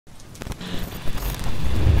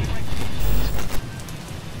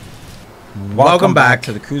Welcome back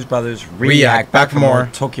to the Cruz Brothers React. Back for more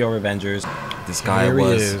Tokyo Revengers. This guy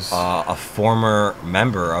was a former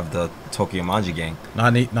member of the Takemitchi gang.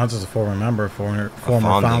 Not just a former member, former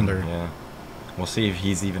founder. Yeah. We'll see if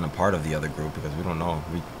he's even a part of the other group because we don't know.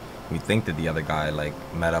 We think that the other guy like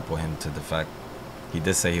met up with him to defect. He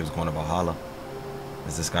did say he was going to Valhalla.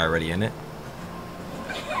 Is this guy already in it?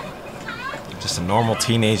 Just a normal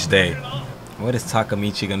teenage day. What is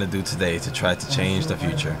Takemitchi gonna do today to try to change the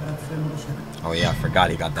future? Oh yeah, I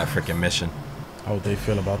forgot he got that freaking mission. How would they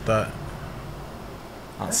feel about that?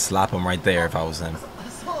 I'd slap him right there if I was him.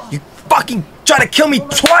 You fucking try to kill me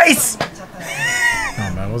twice!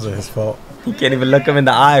 Oh man, was it his fault? He can't even look him in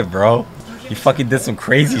the eye, bro. He fucking did some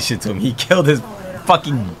crazy shit to him. He killed his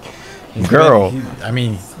fucking girl. I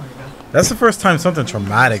mean, that's the first time something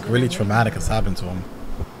traumatic, really traumatic has happened to him.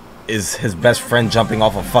 Is his best friend jumping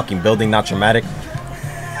off a fucking building not traumatic?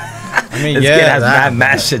 I mean, this yeah, kid has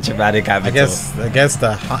mad shit traumatic happened to him. I guess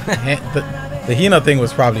the Hina thing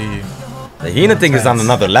was probably... The Hina thing is on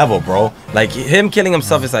another level, bro. Like, him killing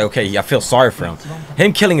himself is like, okay, I feel sorry for him.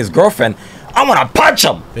 Him killing his girlfriend, I want to punch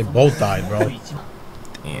him! They both died, bro.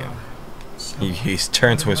 Damn. He's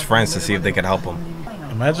turned to his friends to see if they can help him.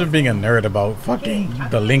 Imagine being a nerd about fucking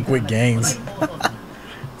delinquent gangs.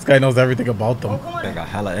 This guy knows everything about them. They got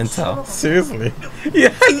hella intel. Seriously. He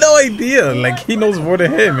had no idea. Like, he knows more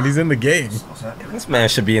than him, and he's in the gang. This man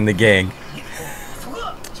should be in the gang.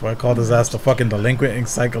 That's why I called his ass the fucking delinquent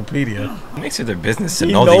encyclopedia. It makes it their business to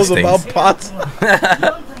know these things. He knows about pots.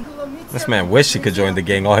 This man wished he could join the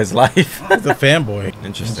gang all his life. He's a fanboy.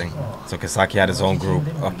 Interesting. So Kisaki had his own group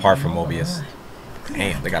apart from Mobius.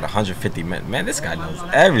 Damn, they got 150 men. Man, this guy knows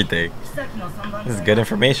everything. This is good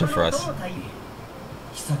information for us.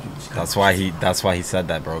 That's why he said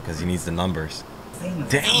that, bro, because he needs the numbers.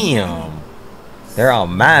 Damn. They're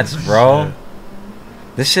outmatched, bro.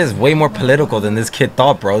 This shit is way more political than this kid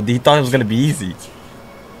thought, bro. He thought it was going to be easy.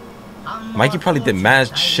 Mikey probably did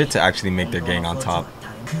mad shit to actually make their gang on top.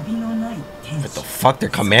 What the fuck? Their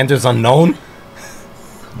commander's unknown?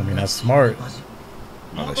 I mean, that's smart.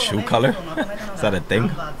 Oh, the shoe color? Is that a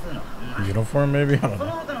thing? Uniform, maybe? I don't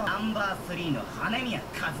know.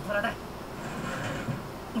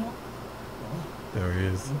 There he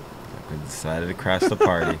is. They decided to crash the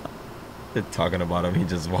party. They're talking about him. He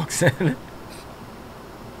just walks in.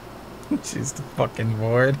 She's the fucking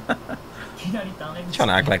bored. Trying to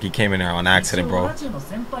act like he came in there on accident, bro.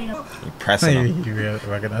 You pressing him.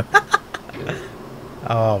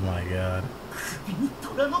 Oh my god.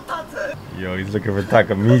 Yo, he's looking for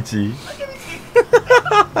Takemitchi.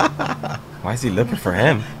 Why is he looking for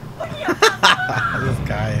him? This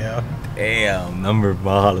guy, yo. Damn,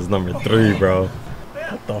 Valhalla's number 3, bro.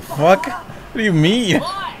 What the fuck? What do you mean?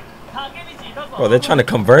 Bro, they're trying to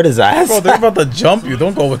convert his ass. Bro, they're about to jump you.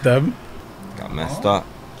 Don't go with them. Got messed up.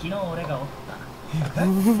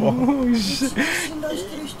 Oh, shit.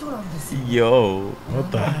 Yo.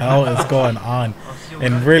 What the hell is going on?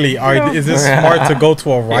 And really, is this smart to go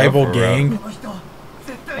to a rival gang?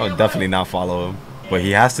 I would definitely not follow him. But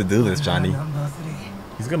he has to do this, Johnny.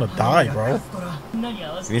 He's gonna die, bro.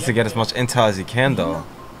 He needs to get as much intel as he can, though.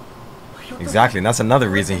 Exactly, and that's another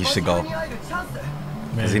reason he should go.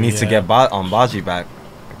 Because he needs to get Baji back.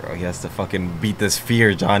 Bro, he has to fucking beat this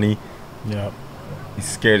fear, Johnny. Yep. He's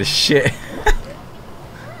scared as shit.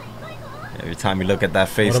 Every time you look at that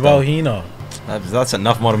face, what about Hina? That's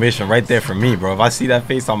enough motivation right there for me, bro. If I see that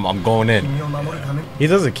face, I'm going in. He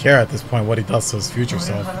doesn't care at this point what he does to his future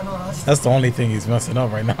self. That's the only thing he's messing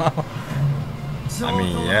up right now. I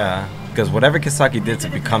mean, yeah. Because whatever Kisaki did to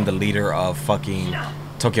become the leader of fucking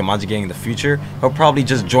Takemitchi gang in the future, he'll probably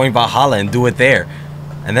just join Valhalla and do it there.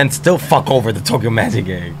 And then still fuck over the Takemitchi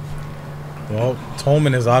gang. Well,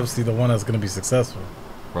 Toman is obviously the one that's going to be successful.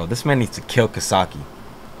 Bro, this man needs to kill Kisaki.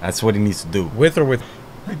 That's what he needs to do. With or with...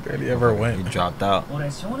 He barely ever went. He dropped out.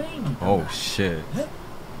 Oh, shit.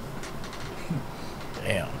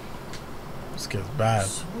 Damn. This kid's bad.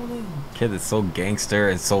 Kid is so gangster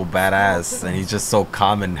and so badass, and he's just so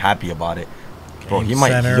calm and happy about it. Bro, he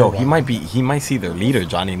might see their leader,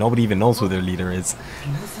 Johnny. Nobody even knows who their leader is.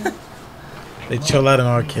 They chill at an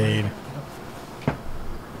arcade.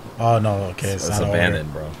 Oh no, okay, it's not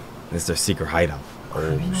abandoned, bro. It's their secret hideout.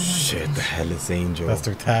 Oh shit, the Hellish Angel. That's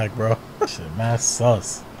their tag, bro. Shit, man,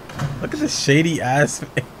 sus. Look at this shady ass.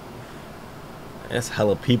 There's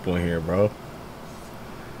hella people in here, bro.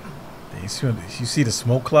 You see the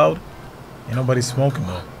smoke cloud? Ain't nobody smoking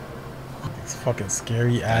though. These fucking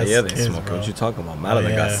scary ass yeah, they kids, smoking. bro. What you talking about?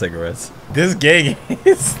 Madeline got cigarettes. This gang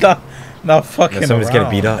is not fucking somebody's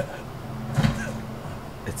around. getting beat up.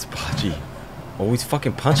 It's Baji. Always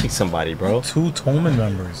fucking punching somebody, bro. 2 Toman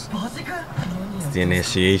members. It's the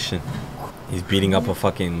initiation. He's beating up a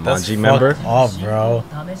fucking That's Baji member. off, bro.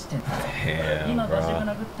 Damn,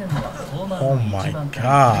 bro. Oh my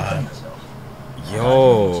god.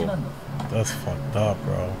 Yo. That's fucked up,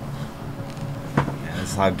 bro. Yeah,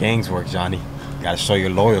 that's how gangs work, Johnny. Gotta show your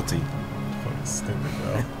loyalty. Fucking stupid,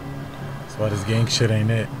 bro. That's why this gang shit ain't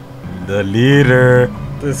it. The leader.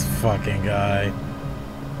 This fucking guy.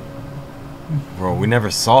 Bro, we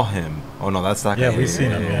never saw him. Oh no, that's not. Yeah, we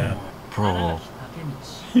seen him, yeah. Bro.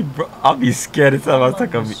 Bro, I'll be scared if I was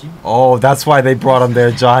Takemitchi. Oh, that's why they brought him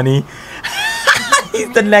there, Johnny.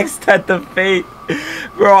 He's the next tenth of fate.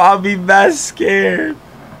 Bro, I'll be mad scared.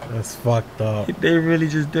 That's fucked up. They really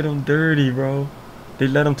just did him dirty, bro. They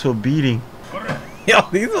led him to a beating. Yo,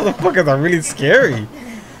 these motherfuckers are really scary.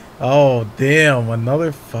 Oh, damn.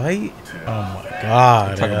 Another fight? Oh, my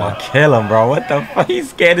God. Talking about kill him, bro. What the fuck?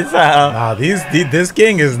 He's scared as hell. Nah, this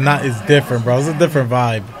gang is different, bro. It's a different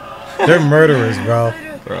vibe. They're murderers, bro.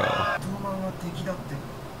 Bro.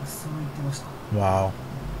 Wow.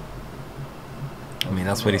 I mean,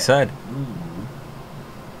 that's what he said.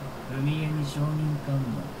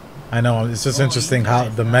 I know. It's just interesting how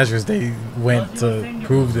the measures they went to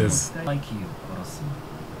prove this.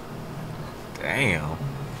 Damn.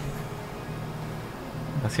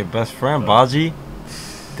 That's your best friend, Baji?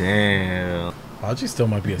 Damn. Baji still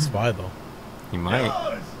might be a spy, though. He might.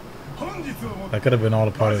 That could have been all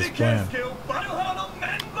a part of his plan.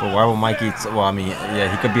 But why would Mikey... Well, I mean, yeah,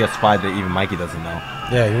 he could be a spy that even Mikey doesn't know.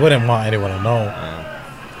 Yeah, he wouldn't want anyone to know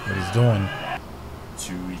what he's doing.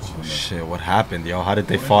 Oh, shit, what happened, yo? How did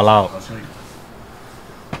they fall out?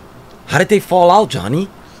 How did they fall out, Johnny?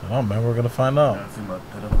 Oh, man, we're going to find out.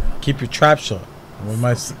 Keep your trap shut. We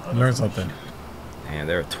might learn something. Man,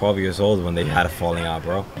 they were 12 years old when they had a falling out,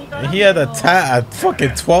 bro. He had a at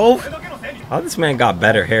fucking 12? How this man got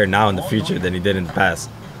better hair now in the future than he did in the past?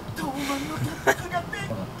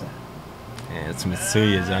 Yeah, it's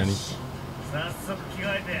Mitsuya, Johnny.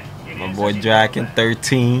 My boy Jack in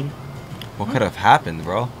 13. What could have happened,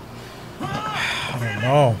 bro? I don't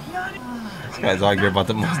know. This guy's arguing about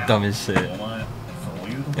the most dumbest shit.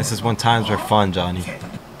 This is when times were fun, Johnny.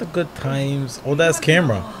 The good times. Old ass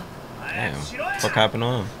camera. Damn. What happened to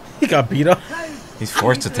him? He got beat up. He's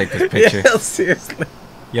forced to take this picture. Yeah, seriously.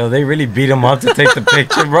 Yo, they really beat him up to take the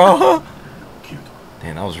picture, bro.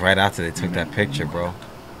 Damn, that was right after they took that picture, bro.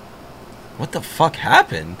 What the fuck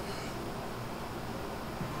happened?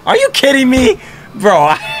 Are you kidding me? Bro,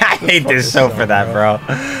 I hate this show for that, bro.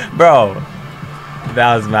 Bro,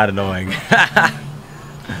 that was mad annoying.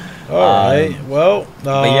 Alright, well.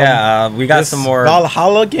 But yeah, we got some more.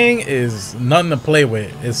 Valhalla gang is nothing to play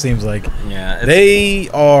with, it seems like. Yeah. They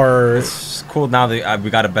are. It's cool now that we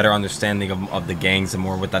got a better understanding of the gangs and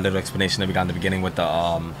more with that little explanation that we got in the beginning with the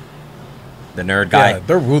nerd guy. Yeah,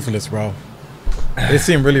 they're ruthless, bro. They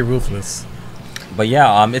seem really ruthless. But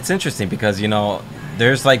yeah, it's interesting because, you know,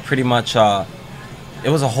 there's like pretty much it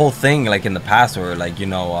was a whole thing like in the past where like,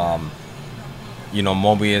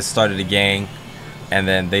 Mobius started a gang and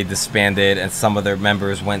then they disbanded and some of their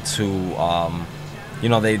members went to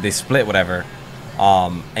they split whatever.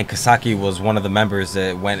 And Kasaki was one of the members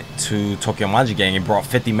that went to Tokyo Manji gang and brought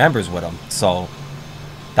 50 members with him. So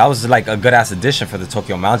that was like a good ass addition for the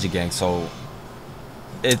Tokyo Manji gang. So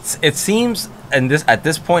it seems at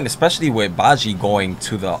this point, especially with Baji going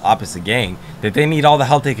to the opposite gang, that they need all the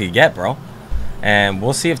help they could get, bro. And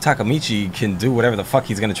we'll see if Takemitchi can do whatever the fuck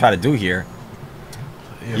he's gonna try to do here.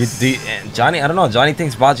 Yes. Johnny, I don't know. Johnny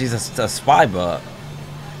thinks Baji's a spy, but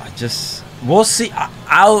we'll see.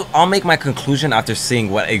 I'll make my conclusion after seeing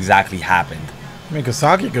what exactly happened. I mean,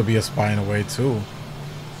 Kasaki could be a spy in a way too.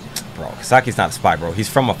 Bro, Kasaki's not a spy, bro. He's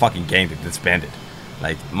from a fucking gang that disbanded.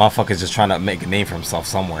 Like, motherfucker's just trying to make a name for himself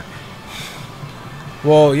somewhere.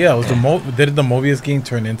 Well, yeah. Did the Mobius gang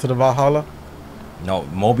turn into the Valhalla? No,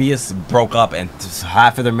 Mobius broke up, and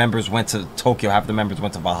half of their members went to Tokyo, half of the members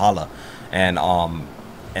went to Valhalla, and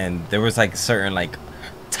there was like certain like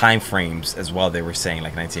time frames as well. They were saying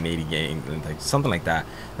like 1980 gang, like something like that.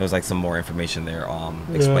 There was like some more information there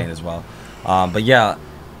explained as well. But yeah,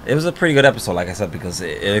 it was a pretty good episode, like I said, because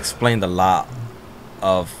it explained a lot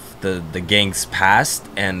of the gang's past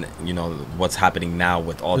and what's happening now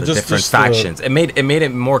with all the different factions. It made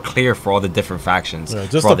it more clear for all the different factions. Yeah,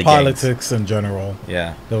 just for all the politics gangs in general.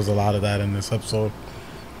 Yeah, there was a lot of that in this episode.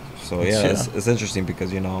 So yeah, it's interesting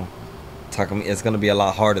because it's gonna be a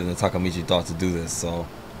lot harder than Takemitchi thought to do this. So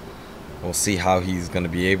we'll see how he's gonna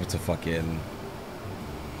be able to fucking.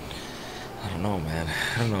 I don't know, man.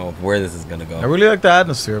 I don't know where this is gonna go. I really like the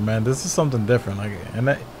atmosphere, man. This is something different. Like,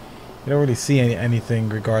 and You don't really see anything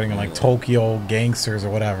regarding like Tokyo gangsters or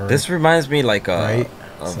whatever. This reminds me like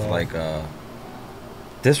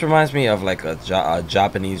this reminds me of like a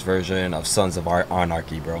Japanese version of Sons of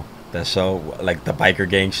Anarchy, bro. That show, like the biker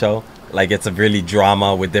gang show. Like it's a really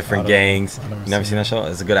drama with different gangs. You never seen that show?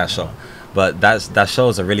 It's a good ass show. But that show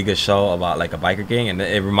is a really good show about like a biker gang, and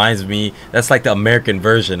it reminds me that's like the American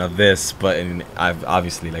version of this, but I've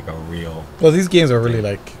obviously like a real. Well, these games are really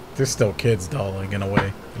like they're still kids though, like in a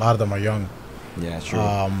way. A lot of them are young. Yeah, true.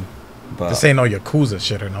 But this ain't no Yakuza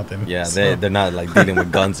shit or nothing. Yeah, so. they're not like dealing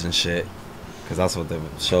with guns and shit, because that's what the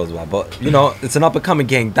show's about. But you know, it's an up and coming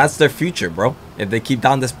gang. That's their future, bro. If they keep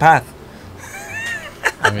down this path.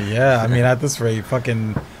 I mean, yeah. I mean, at this rate,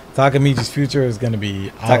 fucking Takemichi's future is gonna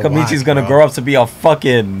be. Takemichi's gonna grow up to be a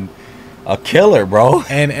killer, bro.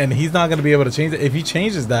 And he's not gonna be able to change it. If he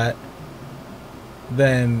changes that,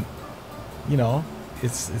 then, you know,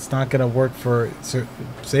 it's not gonna work for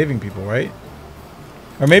saving people, right?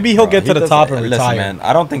 Or maybe he'll get to the top and retire. Listen, man,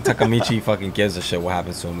 I don't think Takemichi fucking gives a shit what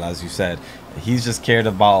happens to him. As you said, he's just cared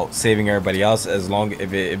about saving everybody else. As long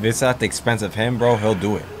if it's at the expense of him, bro, he'll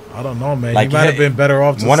do it. I don't know, man. Like, he might have been better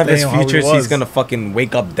off. One of his futures, he's gonna fucking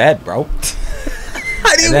wake up dead, bro.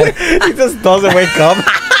 How do you? He just doesn't wake up.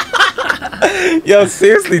 Yo,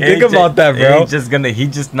 seriously, think about that, bro.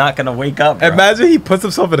 He's just not gonna wake up, bro. Imagine he puts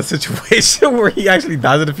himself in a situation where he actually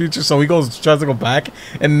dies in the future, so he tries to go back,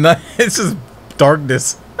 and it's just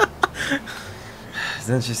darkness. It's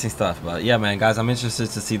interesting stuff, but yeah, man, guys, I'm interested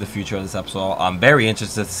to see the future of this episode. I'm very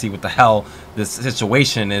interested to see what the hell this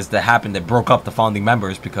situation is that happened that broke up the founding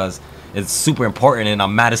members, because it's super important, and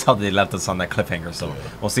I'm mad as hell that they left us on that cliffhanger. So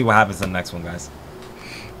we'll see what happens in the next one, guys.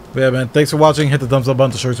 But yeah, man, thanks for watching. Hit the thumbs up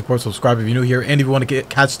button to show your support. Subscribe if you're new here, and if you want to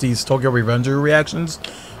catch these Tokyo Revenger reactions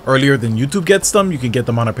earlier than YouTube gets them, you can get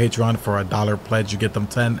them on our Patreon for $1 pledge. You get them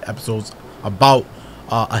 10 episodes about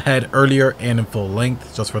ahead, earlier, and in full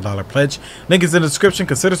length, just for $1 pledge. Link is in the description.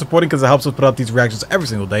 Consider supporting, because it helps us put out these reactions every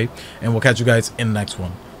single day, and we'll catch you guys in the next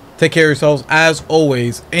one. Take care of yourselves as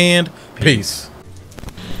always, and peace.